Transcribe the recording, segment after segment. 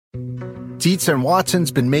Dietz and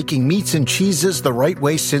Watson's been making meats and cheeses the right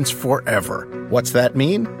way since forever. What's that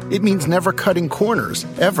mean? It means never cutting corners,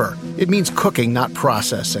 ever. It means cooking, not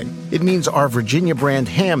processing. It means our Virginia brand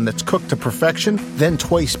ham that's cooked to perfection, then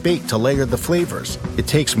twice baked to layer the flavors. It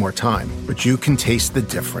takes more time, but you can taste the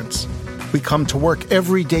difference. We come to work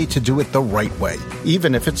every day to do it the right way,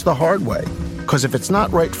 even if it's the hard way. Because if it's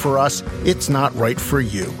not right for us, it's not right for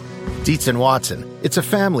you. Dietz and Watson, it's a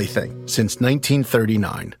family thing since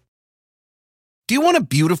 1939. Do you want a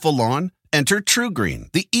beautiful lawn? Enter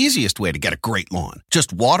TruGreen, the easiest way to get a great lawn.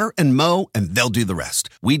 Just water and mow, and they'll do the rest.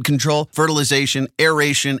 Weed control, fertilization,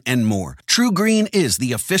 aeration, and more. TruGreen is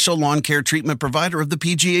the official lawn care treatment provider of the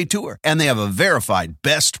PGA Tour, and they have a verified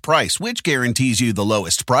best price, which guarantees you the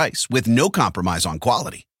lowest price with no compromise on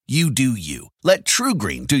quality. You do you. Let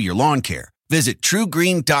TruGreen do your lawn care. Visit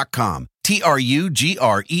TruGreen.com,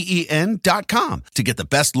 TruGreen.com, to get the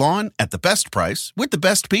best lawn at the best price with the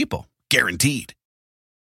best people. Guaranteed.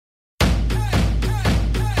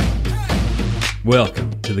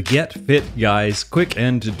 Welcome to the Get Fit Guys quick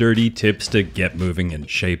and dirty tips to get moving and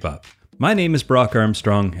shape up. My name is Brock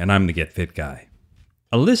Armstrong, and I'm the Get Fit Guy.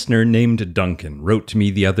 A listener named Duncan wrote to me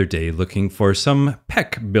the other day looking for some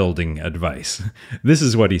pec building advice. This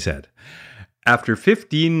is what he said. After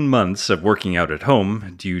 15 months of working out at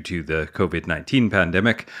home due to the COVID-19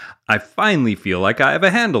 pandemic, I finally feel like I have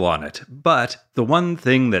a handle on it. But the one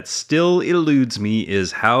thing that still eludes me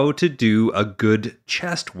is how to do a good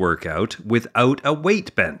chest workout without a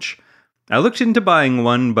weight bench. I looked into buying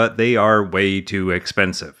one, but they are way too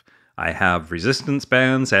expensive. I have resistance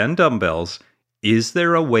bands and dumbbells. Is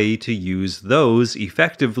there a way to use those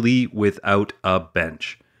effectively without a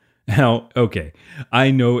bench? Now, okay,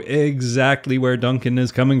 I know exactly where Duncan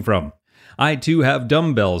is coming from. I too have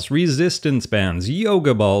dumbbells, resistance bands,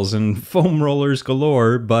 yoga balls, and foam rollers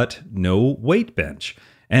galore, but no weight bench.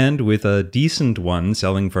 And with a decent one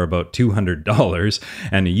selling for about $200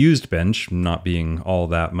 and a used bench not being all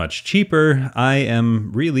that much cheaper, I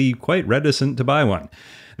am really quite reticent to buy one.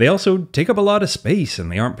 They also take up a lot of space and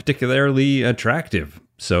they aren't particularly attractive.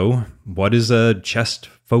 So, what is a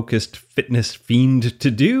chest-focused fitness fiend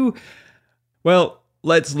to do? Well,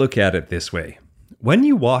 let's look at it this way. When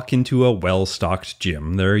you walk into a well-stocked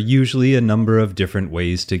gym, there are usually a number of different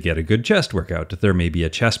ways to get a good chest workout. There may be a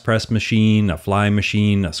chest press machine, a fly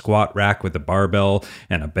machine, a squat rack with a barbell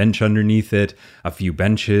and a bench underneath it, a few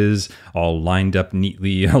benches, all lined up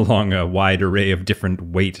neatly along a wide array of different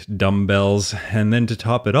weight dumbbells. And then to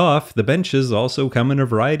top it off, the benches also come in a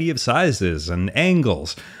variety of sizes and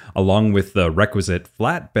angles. Along with the requisite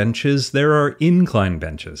flat benches, there are incline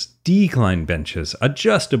benches, decline benches,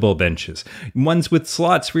 adjustable benches, ones with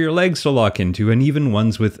slots for your legs to lock into, and even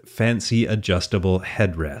ones with fancy adjustable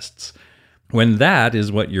headrests. When that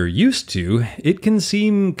is what you're used to, it can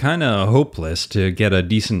seem kinda hopeless to get a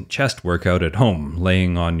decent chest workout at home,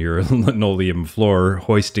 laying on your linoleum floor,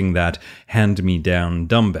 hoisting that hand-me-down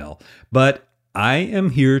dumbbell. But I am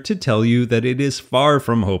here to tell you that it is far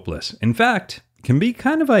from hopeless. In fact, can be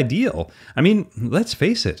kind of ideal. I mean, let's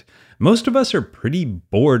face it, most of us are pretty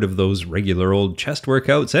bored of those regular old chest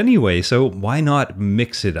workouts anyway, so why not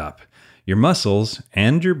mix it up? Your muscles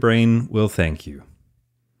and your brain will thank you.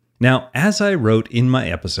 Now, as I wrote in my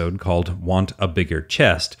episode called Want a Bigger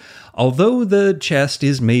Chest, although the chest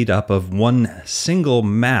is made up of one single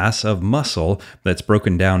mass of muscle that's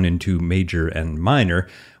broken down into major and minor,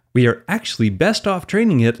 we are actually best off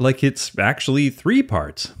training it like it's actually three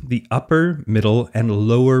parts, the upper, middle, and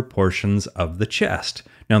lower portions of the chest.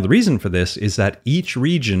 Now, the reason for this is that each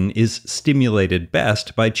region is stimulated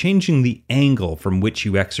best by changing the angle from which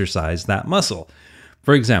you exercise that muscle.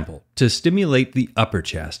 For example, to stimulate the upper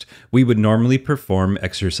chest, we would normally perform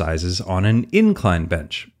exercises on an incline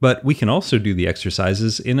bench, but we can also do the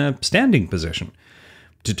exercises in a standing position.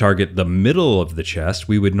 To target the middle of the chest,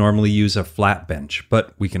 we would normally use a flat bench,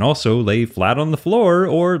 but we can also lay flat on the floor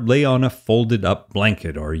or lay on a folded up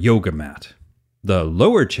blanket or yoga mat. The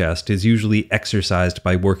lower chest is usually exercised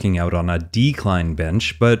by working out on a decline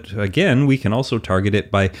bench, but again, we can also target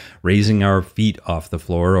it by raising our feet off the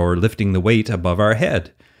floor or lifting the weight above our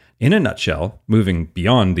head. In a nutshell, moving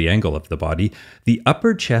beyond the angle of the body, the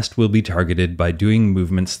upper chest will be targeted by doing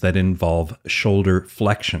movements that involve shoulder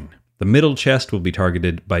flexion. The middle chest will be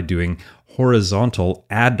targeted by doing horizontal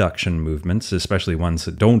adduction movements, especially ones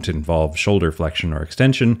that don't involve shoulder flexion or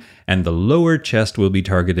extension, and the lower chest will be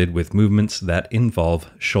targeted with movements that involve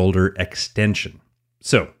shoulder extension.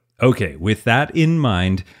 So, okay, with that in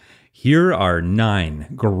mind, here are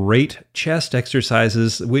 9 great chest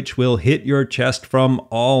exercises which will hit your chest from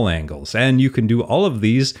all angles, and you can do all of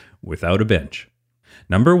these without a bench.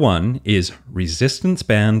 Number 1 is resistance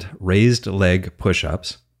band raised leg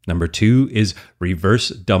push-ups. Number 2 is reverse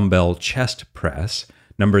dumbbell chest press.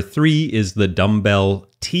 Number 3 is the dumbbell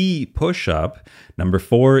T push-up. Number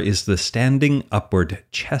 4 is the standing upward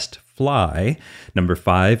chest fly. Number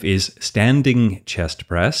 5 is standing chest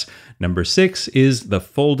press. Number 6 is the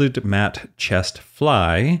folded mat chest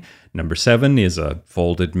fly. Number 7 is a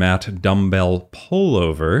folded mat dumbbell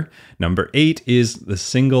pullover. Number 8 is the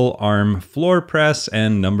single arm floor press.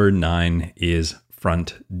 And number 9 is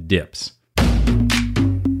front dips.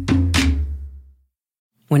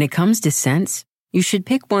 When it comes to scents, you should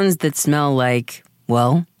pick ones that smell like,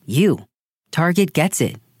 well, you. Target gets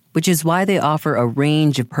it, which is why they offer a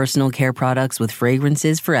range of personal care products with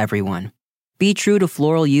fragrances for everyone. Be true to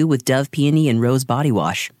floral you with Dove Peony and Rose Body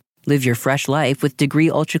Wash. Live your fresh life with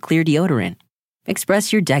Degree Ultra Clear Deodorant.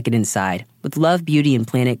 Express your decadent side with Love Beauty and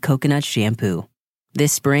Planet Coconut Shampoo.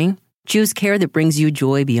 This spring, choose care that brings you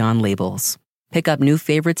joy beyond labels. Pick up new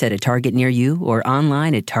favorites at a Target near you or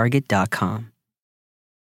online at Target.com.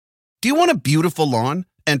 Do you want a beautiful lawn?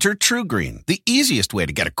 Enter TruGreen, the easiest way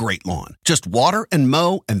to get a great lawn. Just water and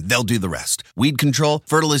mow, and they'll do the rest. Weed control,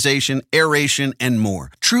 fertilization, aeration, and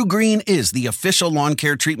more. TruGreen is the official lawn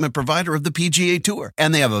care treatment provider of the PGA Tour,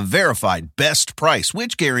 and they have a verified best price,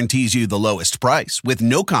 which guarantees you the lowest price with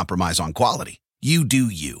no compromise on quality. You do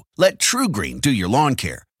you. Let TruGreen do your lawn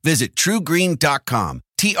care. Visit TruGreen.com,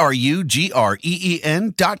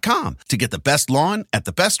 TruGreen.com, to get the best lawn at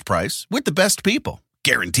the best price with the best people.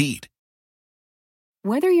 Guaranteed.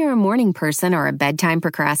 Whether you're a morning person or a bedtime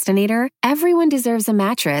procrastinator, everyone deserves a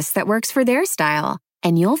mattress that works for their style.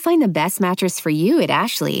 And you'll find the best mattress for you at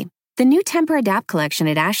Ashley. The new Tempur-Adapt collection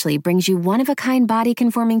at Ashley brings you one-of-a-kind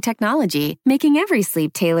body-conforming technology, making every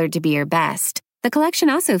sleep tailored to be your best. The collection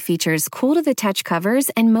also features cool-to-the-touch covers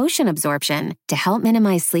and motion absorption to help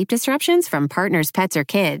minimize sleep disruptions from partners, pets, or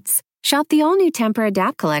kids. Shop the all-new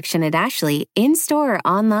Tempur-Adapt collection at Ashley, in-store or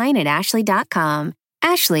online at ashley.com.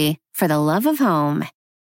 Ashley, for the love of home.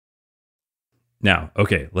 Now,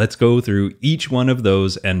 okay, let's go through each one of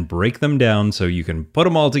those and break them down so you can put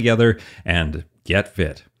them all together and get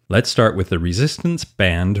fit. Let's start with the resistance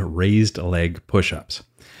band raised leg push-ups.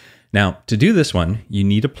 Now, to do this one, you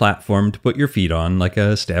need a platform to put your feet on, like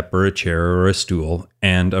a step or a chair or a stool,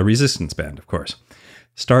 and a resistance band, of course.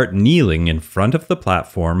 Start kneeling in front of the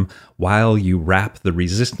platform while you wrap the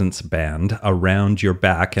resistance band around your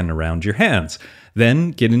back and around your hands.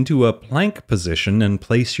 Then get into a plank position and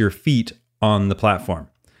place your feet on the platform.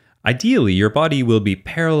 Ideally, your body will be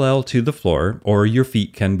parallel to the floor, or your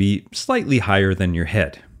feet can be slightly higher than your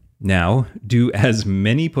head. Now, do as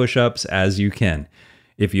many push-ups as you can.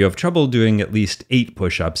 If you have trouble doing at least 8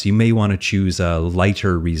 push-ups, you may want to choose a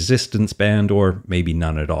lighter resistance band or maybe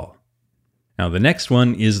none at all. Now, the next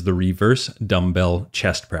one is the reverse dumbbell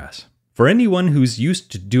chest press. For anyone who's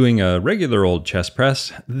used to doing a regular old chest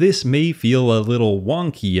press, this may feel a little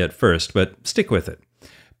wonky at first, but stick with it.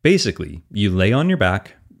 Basically, you lay on your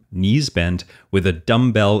back, knees bent, with a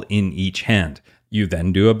dumbbell in each hand. You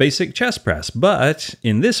then do a basic chest press, but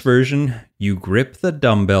in this version, you grip the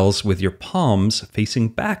dumbbells with your palms facing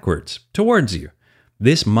backwards towards you.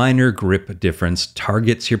 This minor grip difference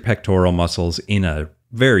targets your pectoral muscles in a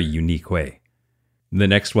very unique way. The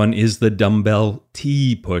next one is the dumbbell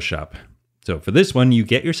T push-up. So for this one, you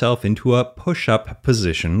get yourself into a push-up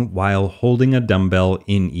position while holding a dumbbell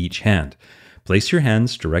in each hand. Place your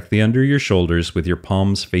hands directly under your shoulders with your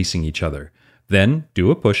palms facing each other. Then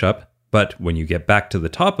do a push-up, but when you get back to the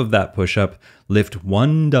top of that push-up, lift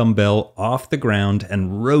one dumbbell off the ground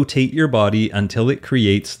and rotate your body until it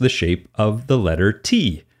creates the shape of the letter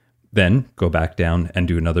T. Then go back down and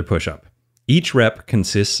do another push-up. Each rep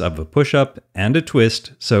consists of a push-up and a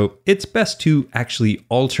twist, so it's best to actually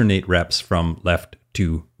alternate reps from left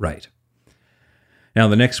to right. Now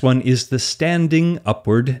the next one is the standing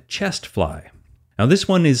upward chest fly. Now this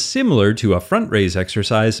one is similar to a front raise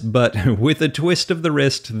exercise, but with a twist of the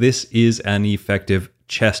wrist, this is an effective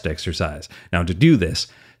chest exercise. Now to do this,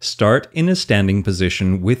 start in a standing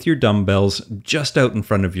position with your dumbbells just out in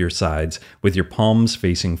front of your sides, with your palms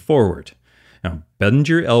facing forward. Now, bend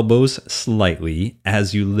your elbows slightly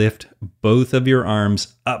as you lift both of your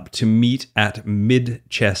arms up to meet at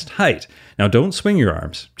mid-chest height. Now, don't swing your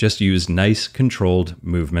arms. Just use nice, controlled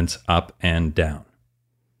movements up and down.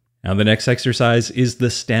 Now, the next exercise is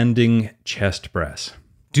the standing chest press.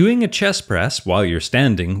 Doing a chest press while you're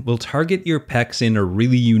standing will target your pecs in a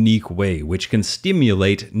really unique way, which can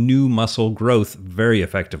stimulate new muscle growth very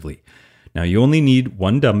effectively. Now, you only need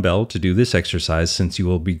one dumbbell to do this exercise since you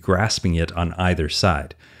will be grasping it on either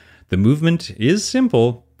side. The movement is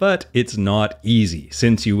simple, but it's not easy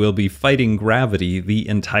since you will be fighting gravity the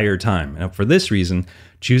entire time. Now, for this reason,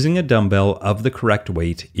 choosing a dumbbell of the correct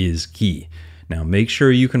weight is key. Now, make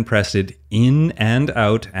sure you can press it in and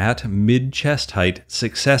out at mid-chest height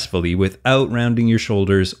successfully without rounding your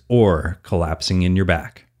shoulders or collapsing in your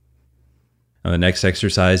back. Now, the next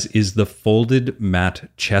exercise is the folded mat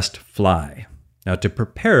chest fly. Now, to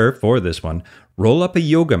prepare for this one, roll up a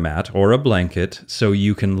yoga mat or a blanket so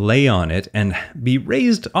you can lay on it and be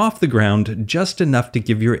raised off the ground just enough to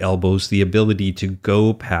give your elbows the ability to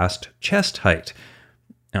go past chest height.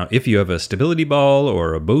 Now, if you have a stability ball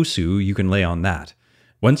or a Bosu, you can lay on that.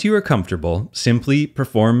 Once you are comfortable, simply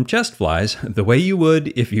perform chest flies the way you would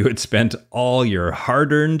if you had spent all your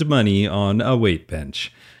hard-earned money on a weight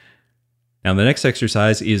bench. Now, the next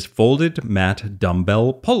exercise is folded mat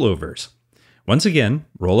dumbbell pullovers. Once again,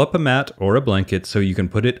 roll up a mat or a blanket so you can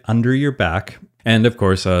put it under your back, and of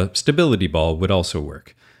course, a stability ball would also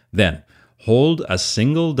work. Then, hold a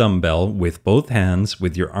single dumbbell with both hands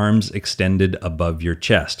with your arms extended above your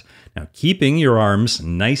chest. Now, keeping your arms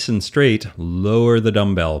nice and straight, lower the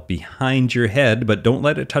dumbbell behind your head, but don't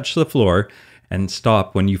let it touch the floor, and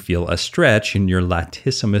stop when you feel a stretch in your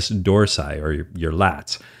latissimus dorsi, or your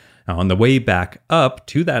lats. Now, on the way back up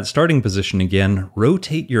to that starting position again,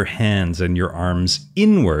 rotate your hands and your arms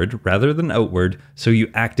inward rather than outward so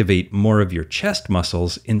you activate more of your chest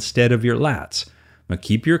muscles instead of your lats. Now,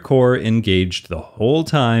 keep your core engaged the whole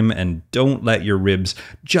time and don't let your ribs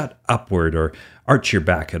jut upward or arch your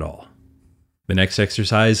back at all. The next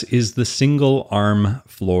exercise is the single arm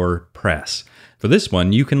floor press. For this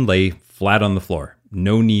one, you can lay flat on the floor.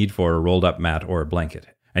 No need for a rolled up mat or a blanket.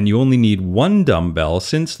 And you only need one dumbbell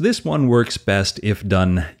since this one works best if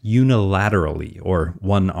done unilaterally or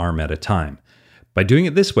one arm at a time. By doing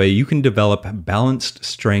it this way, you can develop balanced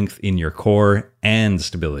strength in your core and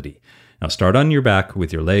stability. Now start on your back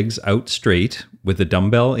with your legs out straight, with the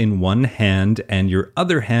dumbbell in one hand and your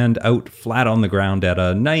other hand out flat on the ground at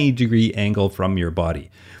a 90-degree angle from your body.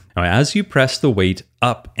 Now, as you press the weight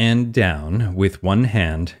up and down with one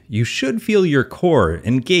hand, you should feel your core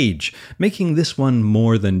engage, making this one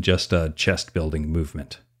more than just a chest-building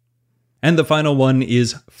movement. And the final one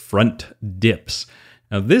is front dips.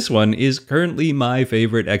 Now, this one is currently my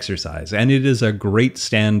favorite exercise, and it is a great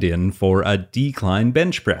stand-in for a decline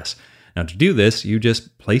bench press. Now, to do this, you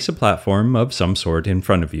just place a platform of some sort in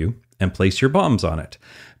front of you and place your palms on it.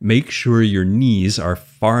 Make sure your knees are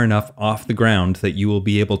far enough off the ground that you will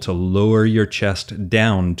be able to lower your chest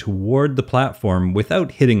down toward the platform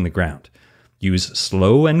without hitting the ground. Use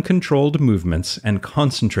slow and controlled movements and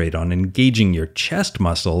concentrate on engaging your chest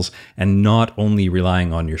muscles and not only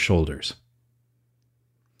relying on your shoulders.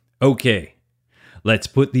 Okay, let's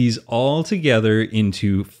put these all together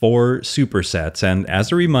into 4 supersets. And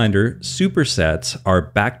as a reminder, supersets are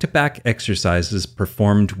back-to-back exercises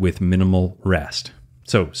performed with minimal rest.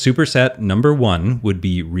 So superset number 1 would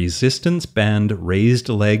be resistance band raised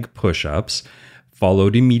leg push-ups,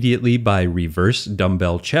 followed immediately by reverse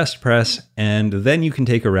dumbbell chest press, and then you can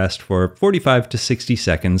take a rest for 45 to 60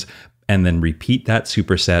 seconds and then repeat that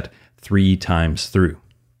superset 3 times through.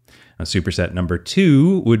 Now, superset number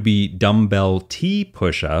 2 would be dumbbell T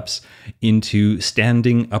push-ups into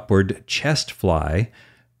standing upward chest fly,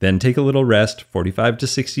 then take a little rest, 45 to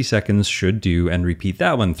 60 seconds should do, and repeat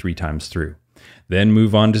that one 3 times through. Then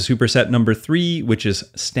move on to superset number 3, which is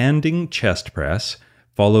standing chest press,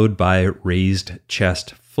 followed by raised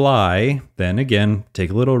chest fly. Then again, take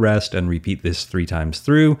a little rest and repeat this 3 times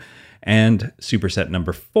through. And superset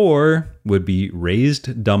number 4 would be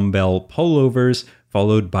raised dumbbell pullovers,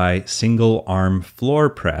 followed by single arm floor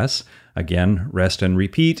press. Again, rest and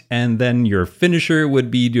repeat. And then your finisher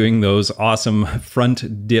would be doing those awesome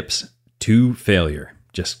front dips to failure.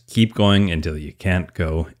 Just keep going until you can't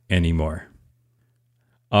go anymore.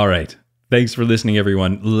 All right. Thanks for listening,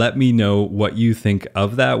 everyone. Let me know what you think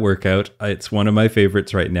of that workout. It's one of my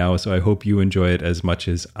favorites right now, so I hope you enjoy it as much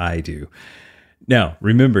as I do. Now,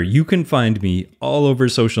 remember, you can find me all over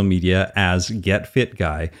social media as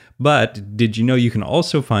GetFitGuy, but did you know you can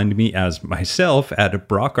also find me as myself at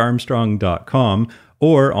brockarmstrong.com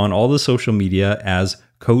or on all the social media as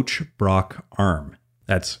Coach Brock Arm.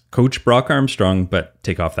 That's Coach Brock Armstrong, but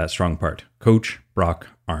take off that strong part. Coach Brock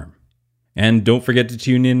Arm. And don't forget to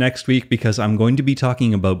tune in next week because I'm going to be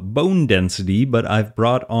talking about bone density, but I've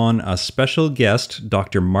brought on a special guest,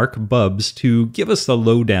 Dr. Mark Bubbs, to give us the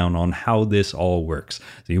lowdown on how this all works.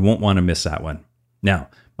 So you won't want to miss that one. Now,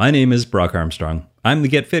 my name is Brock Armstrong. I'm the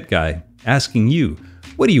Get Fit Guy, asking you,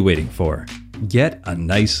 what are you waiting for? Get a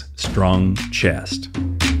nice, strong chest.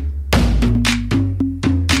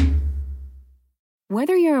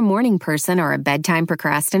 Whether you're a morning person or a bedtime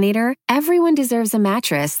procrastinator, everyone deserves a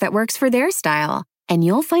mattress that works for their style. And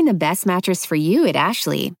you'll find the best mattress for you at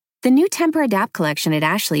Ashley. The new Temper-Adapt collection at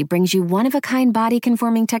Ashley brings you one-of-a-kind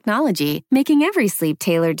body-conforming technology, making every sleep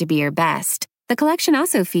tailored to be your best. The collection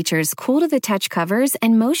also features cool-to-the-touch covers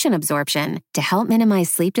and motion absorption to help minimize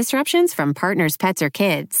sleep disruptions from partners, pets, or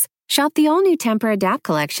kids. Shop the all-new Temper-Adapt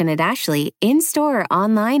collection at Ashley, in-store or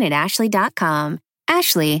online at ashley.com.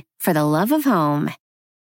 Ashley, for the love of home.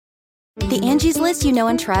 The Angie's List you know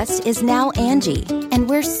and trust is now Angie, and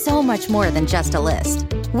we're so much more than just a list.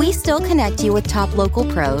 We still connect you with top local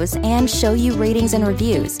pros and show you ratings and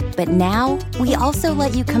reviews, but now we also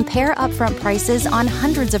let you compare upfront prices on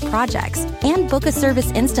hundreds of projects and book a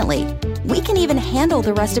service instantly. We can even handle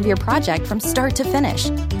the rest of your project from start to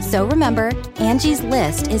finish. So remember, Angie's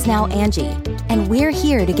List is now Angie, and we're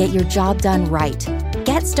here to get your job done right.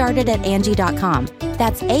 Get started at Angie.com.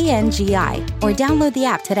 That's ANGI, or download the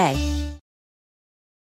app today.